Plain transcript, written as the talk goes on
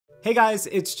Hey guys,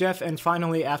 it's Jeff, and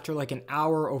finally, after like an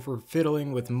hour over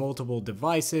fiddling with multiple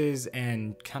devices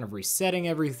and kind of resetting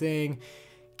everything,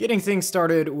 getting things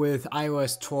started with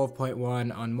iOS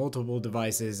 12.1 on multiple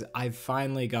devices, I've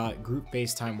finally got Group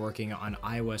FaceTime working on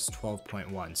iOS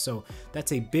 12.1. So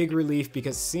that's a big relief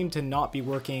because it seemed to not be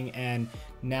working, and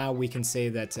now we can say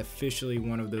that's officially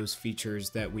one of those features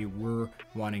that we were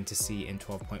wanting to see in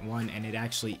 12.1, and it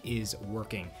actually is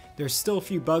working. There's still a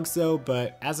few bugs though,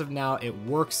 but as of now it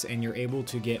works and you're able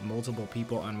to get multiple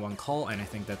people on one call, and I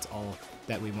think that's all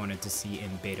that we wanted to see in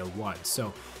beta 1.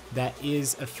 So that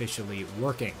is officially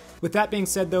working. With that being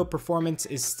said though, performance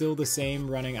is still the same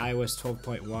running iOS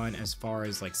 12.1 as far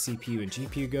as like CPU and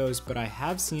GPU goes, but I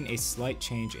have seen a slight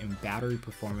change in battery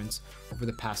performance over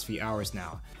the past few hours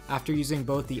now. After using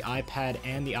both the iPad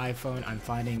and the iPhone, I'm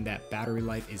finding that battery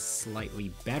life is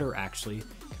slightly better actually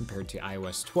compared to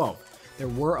iOS 12. There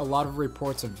were a lot of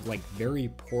reports of like very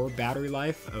poor battery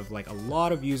life of like a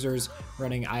lot of users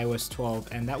running iOS 12,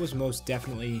 and that was most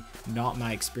definitely not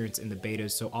my experience in the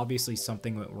betas, so obviously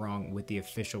something went wrong with the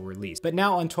official release. But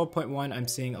now on 12.1, I'm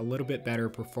seeing a little bit better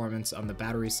performance on the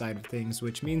battery side of things,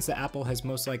 which means that Apple has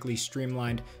most likely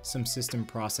streamlined some system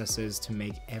processes to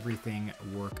make everything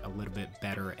work a little bit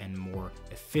better and more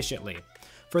efficiently.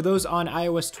 For those on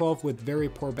iOS 12 with very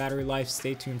poor battery life,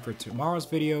 stay tuned for tomorrow's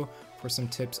video for some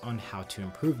tips on how to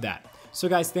improve that. So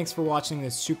guys, thanks for watching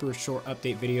this super short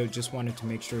update video. Just wanted to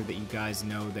make sure that you guys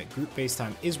know that Group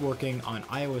FaceTime is working on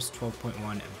iOS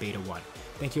 12.1 Beta 1.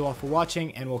 Thank you all for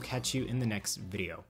watching, and we'll catch you in the next video.